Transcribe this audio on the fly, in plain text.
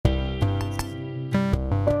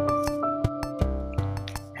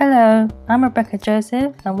Hello, I'm Rebecca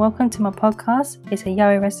Joseph, and welcome to my podcast, It's a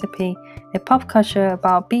Yaoi Recipe, a pop culture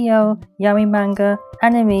about BL, yaoi manga,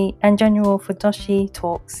 anime, and general futoshi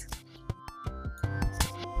talks.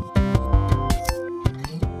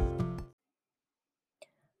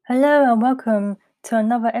 Hello, and welcome to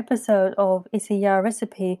another episode of It's a Yaoi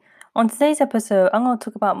Recipe. On today's episode, I'm going to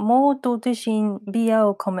talk about more Doujin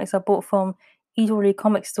BL comics I bought from Idori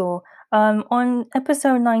Comic Store. On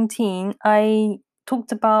episode 19, I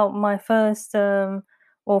talked about my first three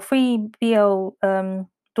BL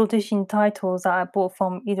Doujin titles that I bought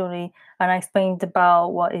from Idori, and I explained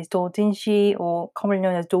about what is Doujinshi, or commonly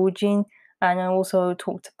known as Doujin, and I also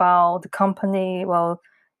talked about the company,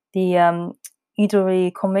 the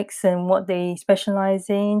Idori Comics and what they specialize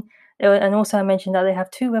in. And also I mentioned that they have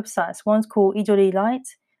two websites. One's called Idori Light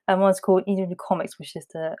and one's called Idori Comics, which is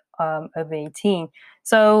the over 18.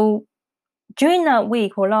 So during that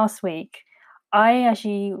week or last week, I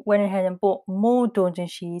actually went ahead and bought more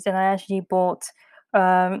doujinshis, and I actually bought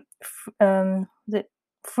the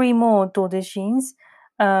three more doujinshis.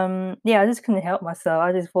 I just couldn't help myself.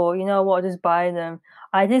 I just thought, you know what, I'll just buy them.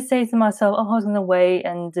 I did say to myself, oh, I was gonna wait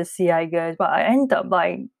and just see how it goes, but I end up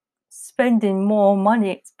like spending more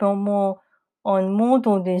money, spend more on more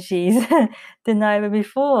doujinshis than I ever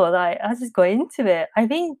before. Like I just got into it. I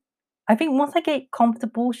think once I get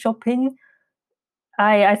comfortable shopping,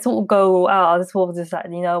 I sort of go all out. I just sort of just like,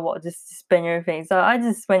 you know what, just spend everything. So I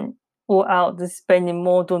just went all out, just spending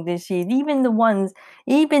more on this sheet, even the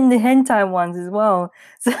hentai ones as well.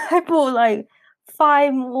 So I bought like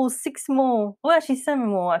 5 or 6 more, well, actually 7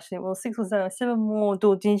 more, actually, well, 6 or 7 more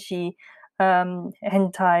doujinshi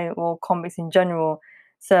hentai or comics in general.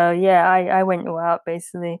 So yeah, I went all out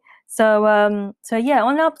basically. So yeah,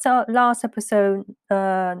 on the last episode,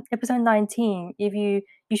 episode 19, if you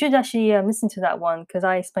should actually listen to that one, because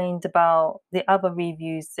I explained about the other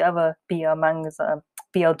reviews, the other BL mangas,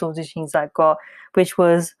 BL doujinshis I got, which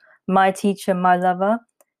was My Teacher, My Lover,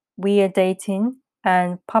 We Are Dating,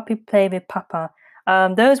 and Puppy Play with Papa.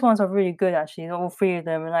 Those ones are really good, actually, all three of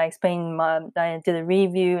them. And I did a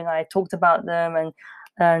review and I talked about them and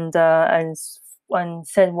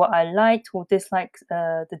said what I liked or disliked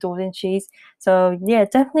the doujinshis. So yeah,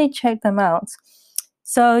 definitely check them out.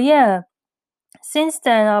 So yeah, since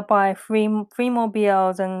then, I buy three more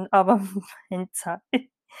BLs and other hentai.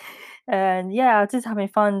 And yeah, I was just having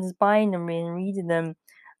fun just buying them and reading them.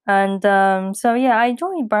 And so yeah, I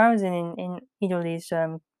enjoy browsing in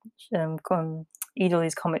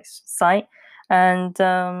Idoli's comics site. And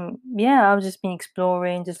yeah, I've just been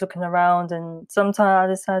exploring, just looking around, and sometimes I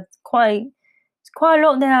just had quite a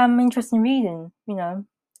lot there I'm interested in reading,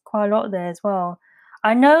 quite a lot there as well.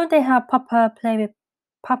 I know they have Puppy Play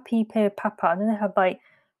with Papa. I know they have like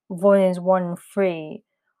volumes 1 and 3.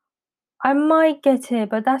 I might get it,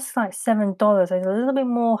 but that's like $7. It's a little bit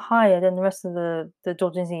more higher than the rest of the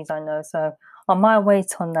doujinshis I know, so I might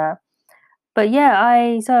wait on that. But yeah,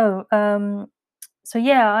 I've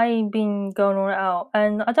been going all out,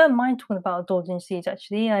 and I don't mind talking about doujinshis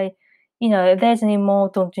actually. If there's any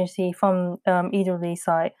more doujinshi from either of these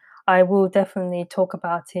site, I will definitely talk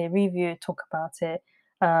about it, review it, talk about it,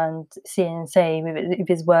 and see and say if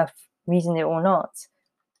it's worth reading it or not.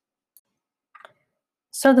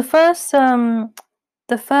 So the first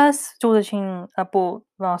doujin I bought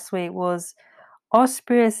last week was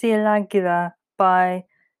Ospiracilagula by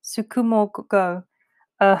Tsukumo Go.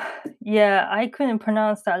 Uh, yeah, I couldn't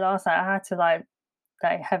pronounce that last time. I had to like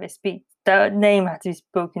have it speak. The name had to be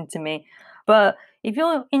spoken to me. But if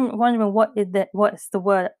you're wondering what's the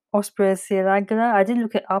word Ospiracilagula, I did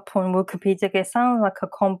look it up on Wikipedia. It sounds like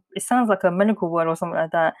a medical word or something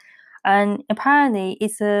like that. And apparently,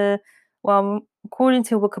 according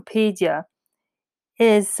to Wikipedia,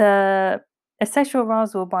 is a sexual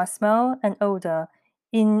arousal by smell and odor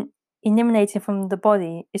in emanating from the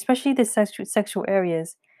body, especially the sexual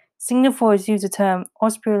areas. Signifiers use the term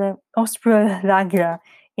ospiralagia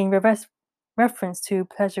in reference to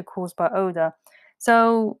pleasure caused by odor.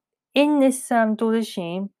 So in this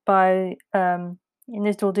doujin by in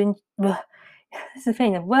this doujin, this is the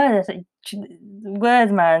thing, the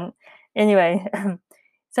word man. Anyway,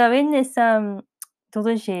 so in this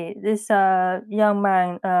doujin, this young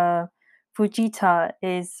man Fujita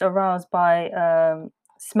is aroused by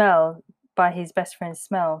smell, by his best friend's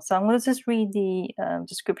smell. So I'm going to just read the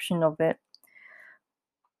description of it.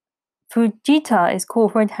 Fujita is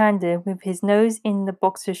caught red-handed with his nose in the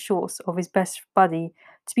boxer shorts of his best buddy.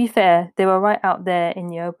 To be fair, they were right out there in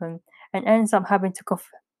the open, and ends up having to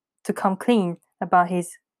come clean about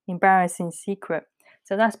his embarrassing secret.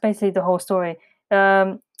 So that's basically the whole story.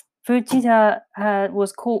 Fujita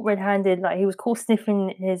was caught red-handed, like he was caught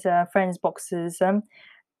sniffing his friend's boxes, and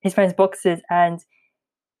his friend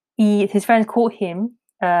caught him.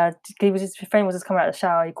 His friend was just coming out of the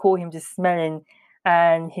shower. He caught him just smelling,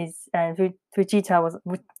 and Fujita was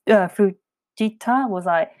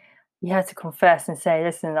like, he had to confess and say,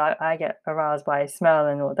 "Listen, I get aroused by smell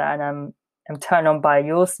and all that, and I'm turned on by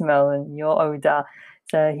your smell and your odor."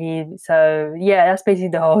 So yeah, that's basically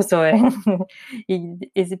the whole story.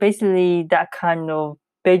 It's basically that kind of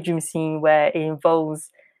bedroom scene where it involves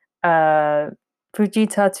uh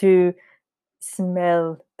Fujita to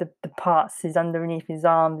smell the parts, his underneath his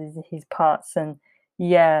arms, his parts, and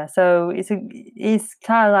yeah, so it's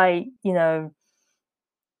kind of like,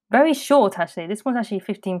 very short actually. This one's actually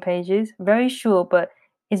 15 pages, very short, but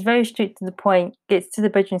it's very straight to the point. Gets to the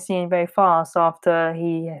bedroom scene very fast after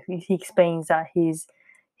he explains that his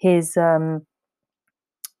um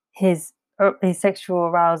his sexual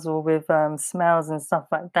arousal with smells and stuff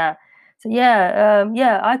like that. So yeah,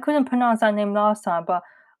 I couldn't pronounce that name last time, but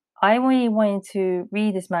I really wanted to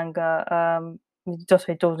read this manga, with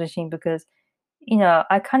Josei Doujin, because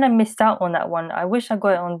I kind of missed out on that one. I wish I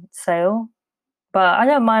got it on sale, but I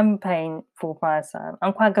don't mind paying full price.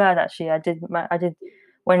 I'm quite glad actually. I did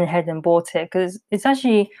went ahead and bought it because it's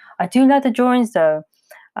actually, I do like the drawings though.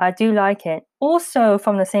 I do like it. Also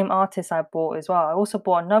from the same artist I bought as well. I also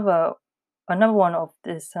bought another one of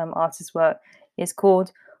this artist's work. It's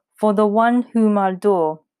called For the One Whom I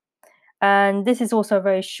Adore, and this is also a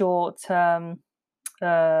very short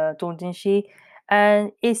doujinshi,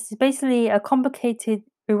 and it's basically a complicated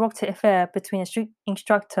erotic affair between a strict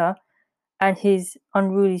instructor and his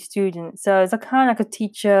unruly student. So it's a kind of like a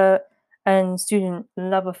teacher and student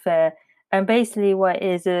love affair. And basically, what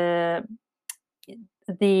is the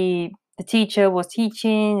teacher was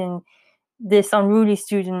teaching, and this unruly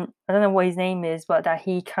student, I don't know what his name is, but that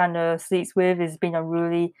he kind of sleeps with is being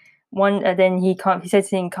unruly. One, and then he says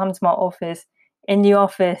to him, "Come to my office." In the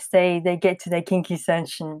office, they get to their kinky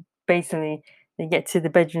session. Basically, they get to the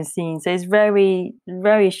bedroom scene. So it's very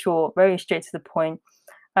very short, very straight to the point,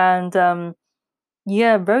 and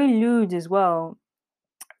yeah, very lewd as well.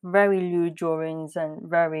 Very lewd drawings and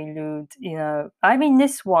very lewd. I mean,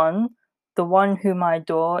 this one, the one whom I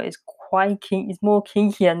adore, is quite is more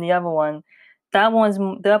kinky than the other one. The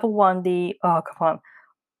other one, the oh come on,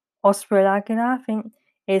 Australagina, I think,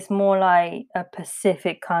 is more like a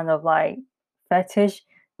Pacific kind of like fetish,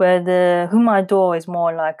 where the whom I adore is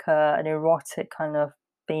more like an erotic kind of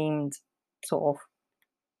themed sort of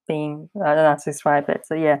theme. I don't know how to describe it.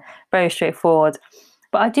 So yeah, very straightforward.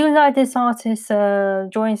 But I do like this artist's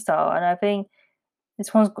drawing style, and I think this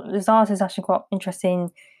artist is actually quite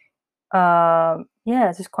interesting. Yeah,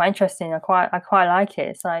 it's just quite interesting. I quite like it.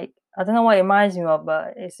 It's like, I don't know what it reminds me of,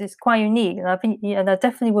 but it's quite unique, and I think, and I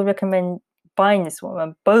definitely would recommend buying this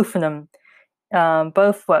one. Both of them,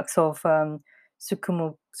 both works of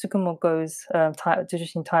Tsukumogo's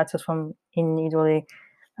traditional titles from in Italy.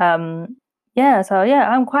 Yeah, so yeah,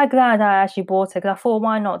 I'm quite glad I actually bought it because I thought,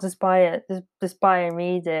 why not just buy it, just buy and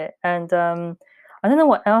read it. And I don't know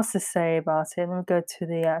what else to say about it. Let me go to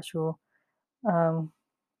the actual um,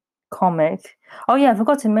 comic. Oh yeah, I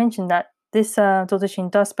forgot to mention that this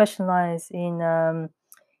Dodoshin does specialize in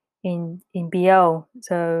BL.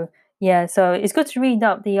 So yeah, so it's good to read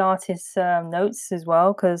up the artist's notes as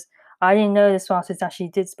well, because I didn't know this artist actually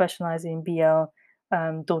did specialize in BL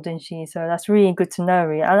doujinshi. So that's really good to know.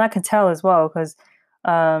 Really. And I can tell as well because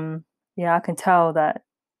yeah, I can tell that,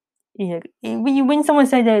 when someone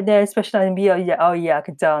say that they're specialized in BL, yeah, oh yeah, I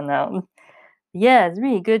can tell now. Yeah, it's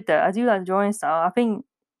really good though. I do like the drawing style. I think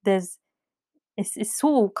there's it's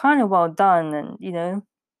all kind of well done, and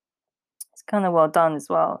it's kind of well done as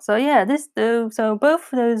well. So yeah, so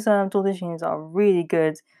both of those auditions are really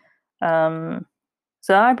good. Um,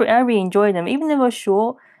 so I really enjoyed them, even though they were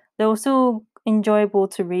short. They were still enjoyable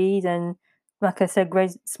to read, and like I said,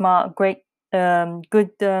 great,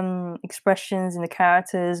 good expressions in the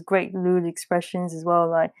characters, great lewd expressions as well,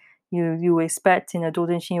 like you would expect in a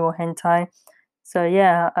doujinshi or hentai. So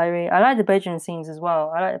yeah, I like the bedroom scenes as well.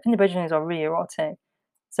 I think the bedroom scenes are really erotic.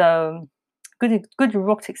 So good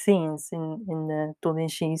erotic scenes in the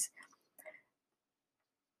doujinshis.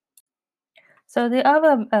 So the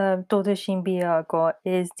other doujinshi BL I got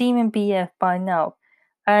is Demon BF by Now,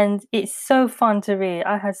 and it's so fun to read.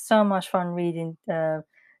 I had so much fun reading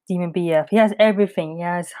Demon BF. He has everything. He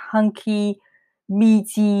has hunky,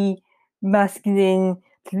 meaty, masculine,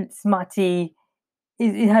 smutty.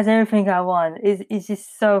 It has everything I want. It's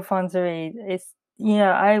just so fun to read.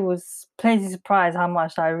 I was pleasantly surprised how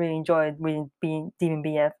much I really enjoyed reading Demon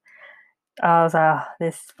BF. I was like, "Ah,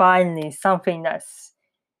 this finally something that's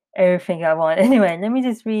everything I want. Anyway, let me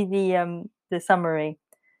just read the summary.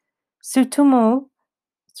 Tsutomu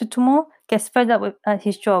gets fed up at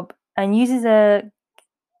his job and uses a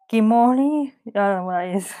Gimori. I don't know what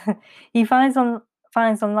it is. He finds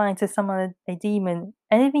online to summon a demon.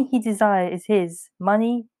 Anything he desires is his: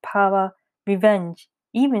 money, power, revenge,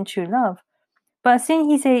 even true love. But as soon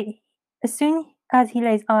as he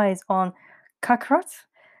lays eyes on Kakarot,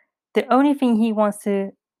 the only thing he wants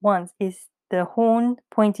is the horn,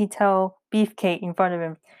 pointy tail, beefcake in front of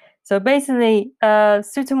him. So basically,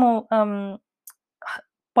 Tsutomu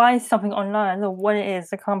buys something online. I don't know what it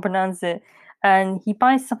is. I can't pronounce it. And he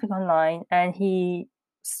buys something online, and he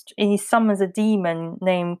summons a demon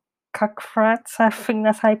named Kakrat. I think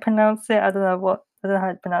that's how you pronounce it. I don't know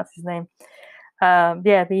how to pronounce his name.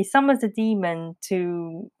 Yeah, but he summons a demon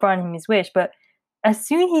to grant him his wish. But as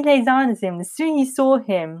soon he lays eyes on him, as soon he saw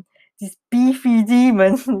him, this beefy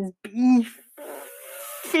demon, this beef.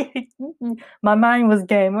 My mind was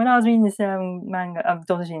going when I was reading this manga of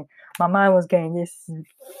Doshin. My mind was going this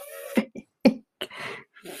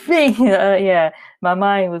thing. Yeah, my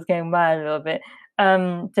mind was going mad a little bit.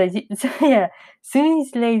 So yeah, soon as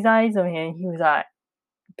he lays eyes on him, he was like,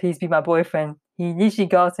 "Please be my boyfriend." He literally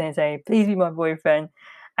got to and say, "Please be my boyfriend."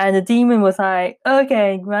 And the demon was like,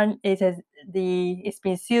 "Okay, grant it has it's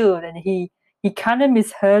been sealed." And he kind of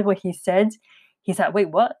misheard what he said. He's like, "Wait,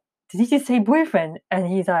 what? Did he just say boyfriend?" And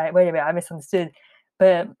he's like, "Wait a minute, I misunderstood."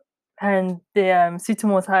 But and the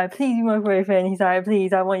Tsutomu was like, "Please be my boyfriend." He's like,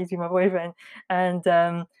 "Please, I want you to be my boyfriend." And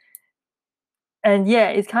yeah,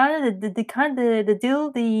 it's kind of the kind of the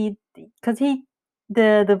deal because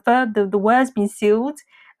the verb the word's been sealed,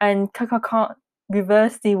 and Kaka can't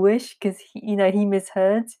reverse the wish because he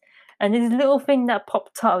misheard, and this little thing that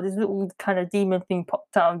popped up, this little kind of demon thing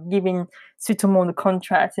popped up, giving Sutamon the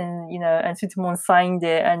contract, and Sutamon signed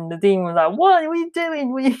it, and the demon was like, "What are you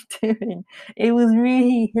doing? What are you doing?" It was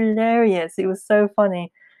really hilarious. It was so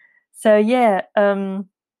funny. So yeah, the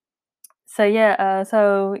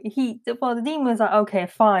demon was like, "Okay,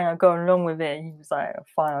 fine, I'll go along with it." He was like,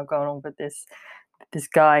 "Fine, I'll go along with this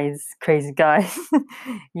guy's crazy guy."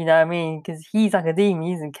 You know what I mean? Because he's like a demon,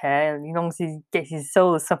 he doesn't care. As long as he gets his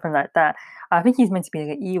soul or something like that. I think he's meant to be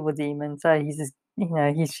like an evil demon, so he's just,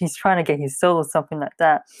 he's trying to get his soul or something like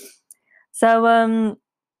that. So,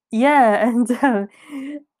 yeah, and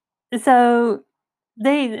so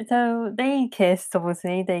they kissed.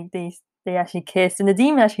 Obviously, they actually kissed, and the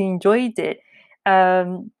demon actually enjoyed it.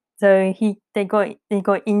 So they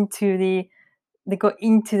got into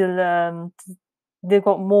they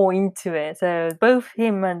got more into it. So both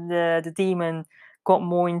him and the demon got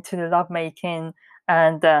more into the lovemaking,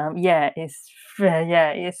 and it's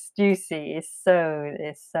juicy. It's so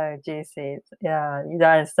juicy. Yeah, you don't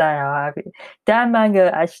understand how happy that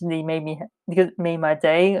manga actually made my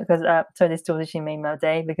day because this television made my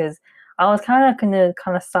day because I was kind of in a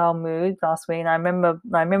kind of sour mood last week, and I remember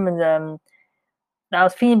I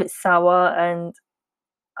was feeling a bit sour, and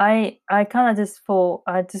I kind of just thought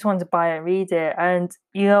I just wanted to buy it and read it, and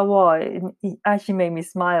you know what? It actually made me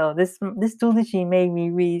smile. This trilogy made me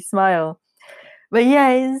really smile. But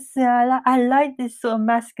yeah, I like this sort of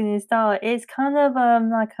masculine style. It's kind of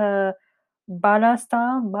like a bala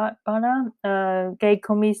style, gay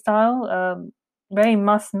comedy style, very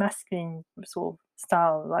masculine sort of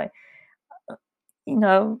style, like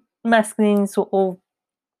masculine sort of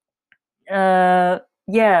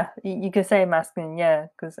yeah, you could say masculine, yeah,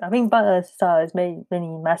 because I think Butler's style is really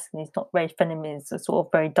masculine. It's not very feminine. It's sort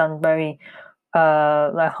of very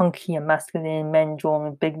like hunky and masculine, men drawn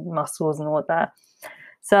with big muscles and all that.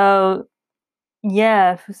 So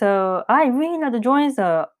yeah, so I really like the drawings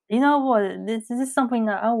though. You know what? This is something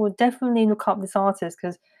that I would definitely look up this artist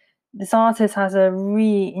because this artist has a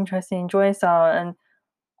really interesting drawing style, and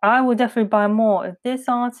I would definitely buy more. If this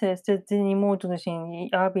artist did any more Dunashin,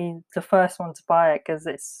 I'll be the first one to buy it because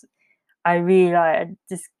I really like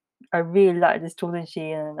this. I really like this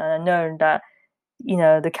Dunashin, and I know that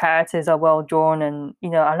the characters are well drawn, and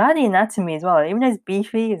I like the anatomy as well. Even though it's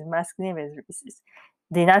beefy, it's masculine,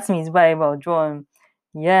 the anatomy is very well drawn.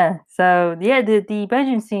 Yeah. So yeah, the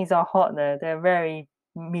bedroom scenes are hot though. They're very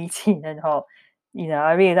meaty and hot.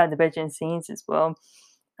 I really like the bedroom scenes as well.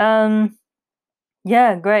 Um,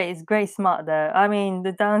 yeah, great. It's great smart though. I mean,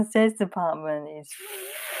 the downstairs department is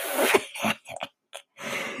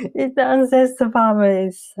the downstairs department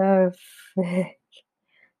is so thick.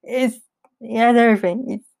 It's yeah, everything.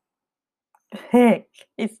 It's thick.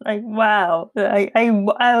 It's like wow. I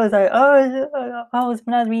was like, oh, I was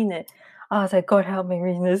when I was reading it. I was like, God help me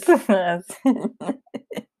reading this.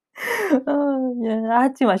 Oh, yeah, I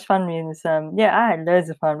had too much fun reading this. Yeah, I had loads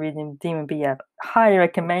of fun reading Demon BF. Highly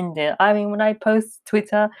recommend it. I mean, when I post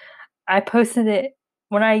Twitter, I posted it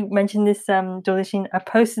when I mentioned this Dorothy, I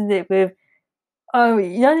posted it with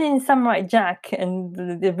in Samurai Jack, and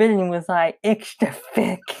the villain was like extra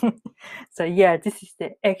thick. So yeah, this is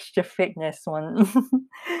the extra thickness one.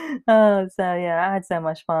 Oh, so yeah, I had so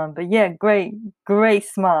much fun. But yeah, great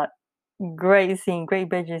smart, great scene, great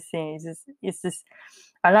bedroom scene. It's just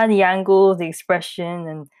I like the angles, the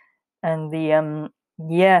expression, and the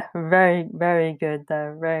yeah, very good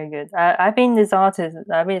though, very good. I think this artist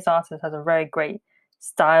has a very great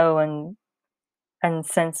style and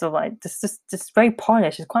sense of like just very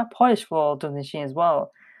polished. It's quite polished for Donishi as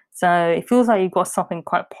well. So it feels like you've got something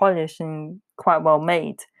quite polished and quite well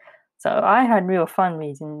made. So I had real fun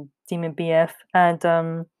reading Demon BF, and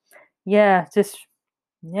just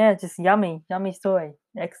yummy story.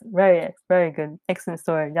 Very good, excellent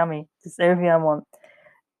story. Yummy, just everything I want.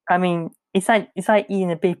 I mean, it's like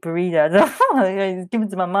eating a big burrito. It's given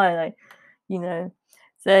to my mind, like you know.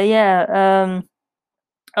 So yeah,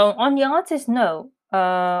 oh, on the artist note,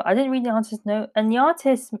 I didn't read the artist note, and the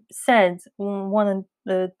artist said one of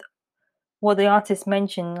the what the artist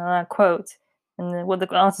mentioned, and I quote, and what the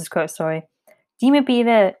artist quote, sorry,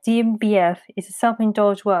 DMBF is a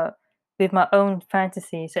self-indulged work with my own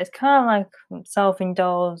fantasy. So it's kind of like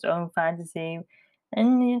self-indulged own fantasy,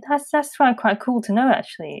 and that's quite cool to know.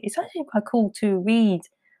 Actually, it's actually quite cool to read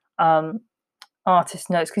um, artist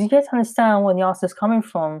notes because you get to understand where the artist is coming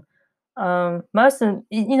from. Most of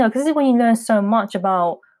because this is when you learn so much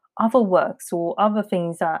about other works or other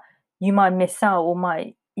things that you might miss out or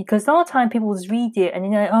might because a lot of time people just read it and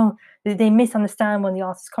they misunderstand where the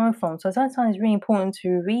artist is coming from. So sometimes it's really important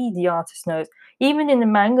to read the artist notes. Even in the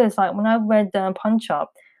mangas, like when I read Punch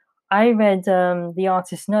Up, I read the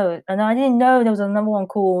artist note, and I didn't know there was another one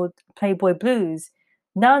called Playboy Blues.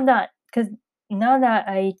 Now that because now that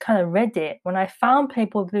I kind of read it, when I found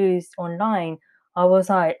Playboy Blues online, I was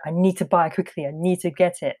like, I need to buy it quickly. I need to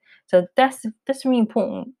get it. So that's a really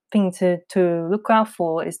important thing to look out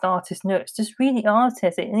for is the artist notes. Just read the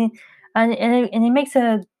artist, and it makes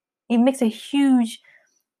a huge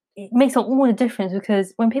it makes all the difference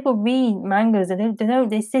because when people read mangas,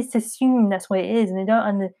 they just assume that's what it is, and they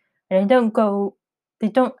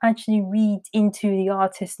don't actually read into the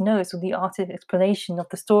artist's notes or the artist's explanation of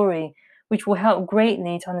the story, which will help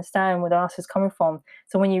greatly to understand where the artist is coming from.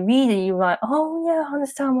 So when you read it, you're like, oh yeah, I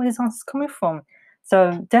understand where this artist is coming from.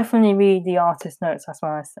 So definitely read the artist notes. That's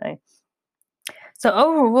what I say. So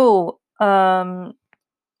overall, I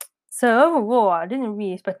didn't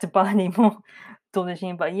really expect to buy any more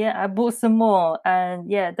Doujin, but yeah, I bought some more.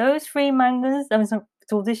 And yeah, those three mangas, I mean, some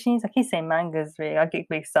Doujins, I keep saying mangas, really, I get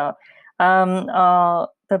mixed up, are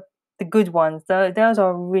the good ones. Those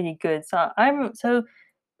are really good. So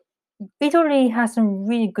Italy has some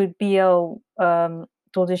really good BL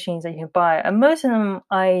Doujins that you can buy, and most of them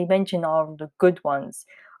I mentioned are the good ones.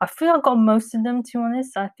 I feel I got most of them, to be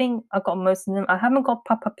honest. I think I got most of them. I haven't got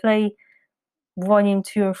Papa Play volume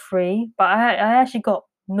 2 and 3, but I actually got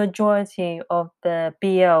majority of the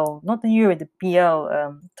BL, not the Euro, the BL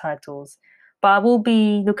titles. But I will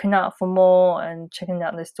be looking out for more and checking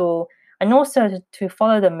out the store, and also to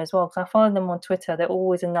follow them as well because I follow them on Twitter. They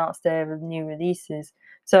always announce their new releases.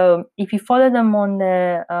 So if you follow them on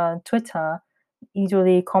their Twitter,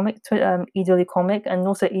 Idoli Comic, and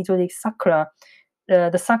also Idoli Sakura.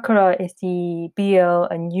 The Sakura is the BL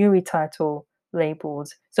and Yuri title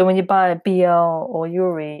labeled. So when you buy a BL or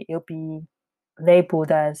Yuri, it'll be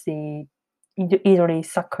labeled as the Idori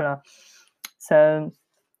Sakura. So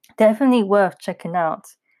definitely worth checking out.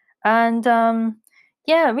 And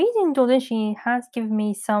yeah, reading Dodoshi has given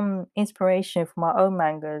me some inspiration for my own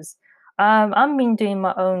mangas. I've been doing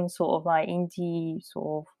my own sort of like indie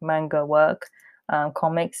sort of manga work,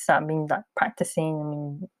 comics. I've been like practicing, I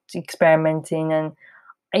mean, experimenting, and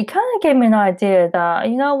it kind of gave me an idea that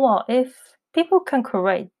you know what, if people can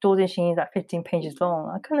create doujins at 15 pages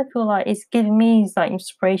long, I kind of feel like it's giving me like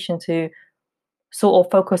inspiration to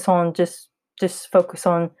sort of just focus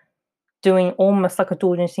on doing almost like a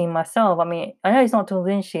doujin myself. I mean, I know it's not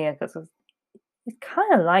doujin because it's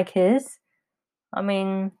kind of like his. I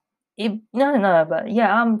mean, no, but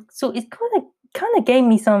yeah, so it kind of gave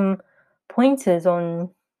me some pointers on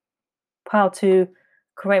how to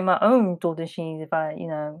create my own doujins if I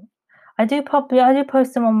do post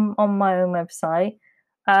them on my own website.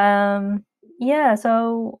 Yeah,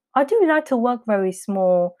 so I do like to work very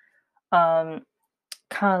small, um,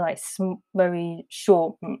 kind of like very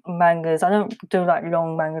short mangas. I don't do like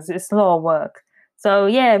long mangas. It's a lot of work. So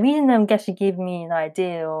yeah, reading them gets to give me an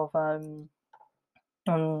idea of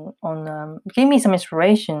gave me some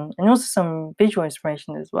inspiration and also some visual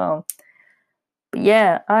inspiration as well. But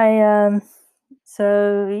yeah, I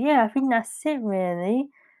think that's it really.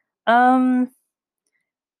 Um,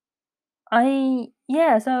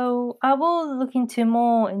 so I will look into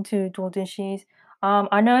more into doujinshis.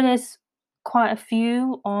 I know there's quite a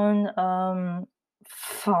few on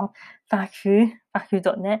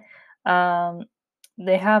Faku.net. Um,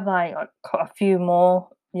 they have like quite a few more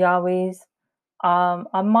yaois.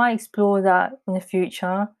 I might explore that in the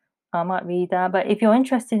future. I might read that. But if you're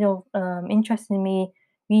interested in me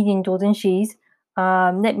reading doujinshis,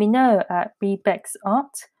 let me know at Rebex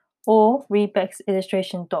Art or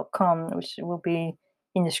rebexillustration.com, which will be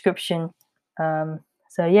in the description.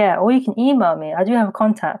 So yeah, or you can email me. I do have a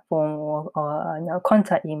contact form or a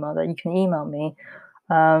contact email that you can email me.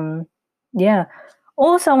 Yeah.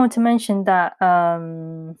 Also, I want to mention that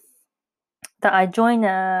I joined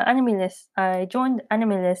Anime List. I joined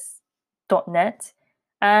AnimeList.net,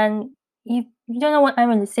 and if you don't know what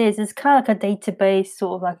AnimeList is, it's kind of like a database,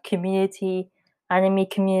 sort of like community, anime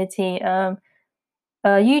community. A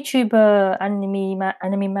YouTuber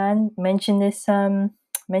anime man mentioned this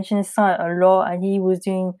site a lot, and he was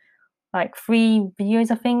doing like 3 videos,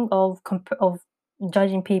 I think, of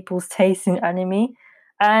judging people's taste in anime.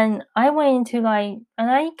 And I went into and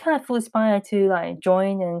I kind of feel inspired to like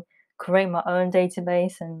join and create my own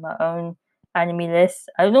database and my own anime list.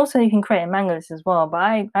 And also, you can create a manga list as well.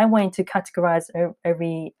 But I went to categorize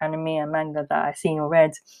every anime and manga that I've seen or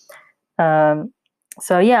read.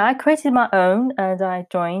 So yeah, I created my own and I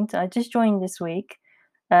joined. I just joined this week,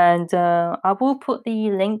 and I will put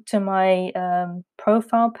the link to my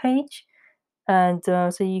profile page, and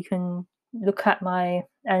so you can look at my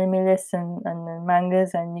anime lists and the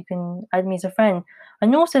mangas, and you can add me as a friend.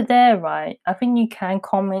 And also there, right? I think you can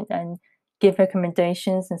comment and give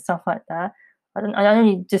recommendations and stuff like that. I don't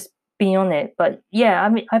really just be on it, but yeah, I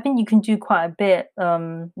mean, I think you can do quite a bit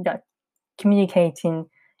that communicating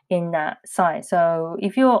in that site. So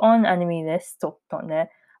if you're on animelist.net,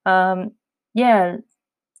 yeah,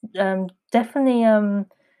 definitely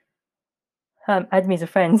add me as a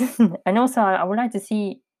friend. And also, I would like to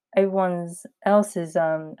see everyone's else's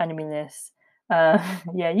anime list.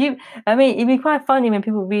 Yeah, I mean, it'd be quite funny when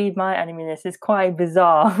people read my anime list. It's quite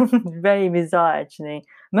bizarre, very bizarre actually.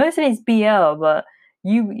 Most of it's BL, but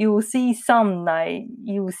you will see some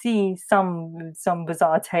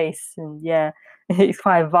bizarre tastes, and yeah, it's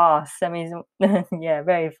quite vast. I mean, yeah,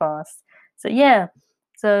 very vast. So yeah,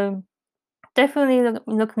 so definitely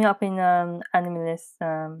look me up in animalist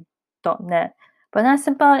 .net. But that's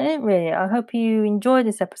about it, really. I hope you enjoyed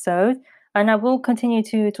this episode, and I will continue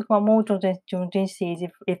to talk about more Jonjinsis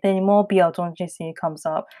if any more BL Jonjinsi comes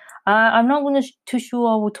up. I'm not too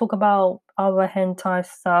sure we'll talk about other hentai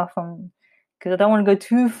stuff because I don't want to go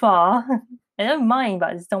too far. I don't mind, but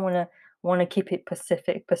I just don't want to keep it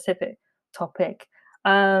Pacific topic.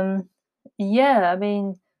 Yeah, I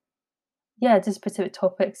mean, yeah, just specific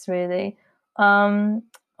topics really. Um,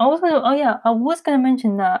 I was gonna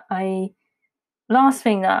mention that last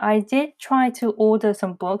thing that I did try to order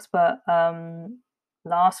some books, but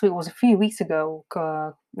last week was a few weeks ago,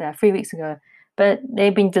 3 weeks ago, but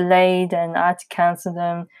they've been delayed and I had to cancel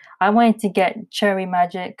them. I wanted to get Cherry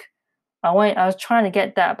Magic. I was trying to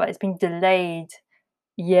get that, but it's been delayed.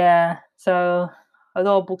 Yeah, so a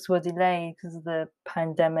lot of books were delayed because of the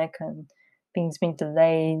pandemic and things been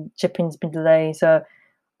delayed, shipping's been delayed. So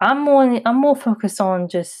I'm more focused on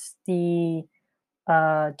just the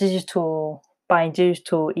buying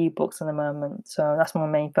digital ebooks at the moment. So that's my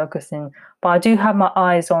main focus in. But I do have my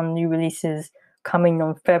eyes on new releases coming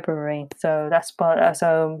on February. So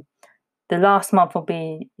so the last month will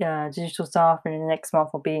be digital stuff, and the next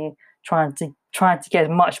month will be trying to get as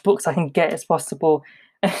much books I can get as possible.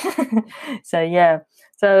 So yeah.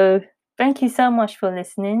 So thank you so much for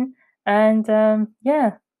listening, and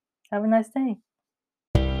yeah, have a nice day.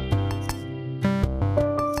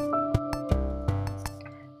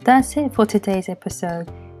 That's it for today's episode.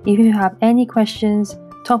 If you have any questions,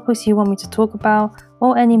 topics you want me to talk about,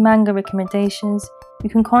 or any manga recommendations, you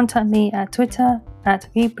can contact me at Twitter at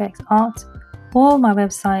RebexArt or my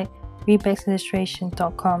website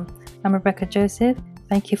rebexillustration.com. I'm Rebecca Joseph.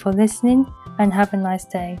 Thank you for listening and have a nice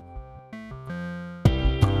day.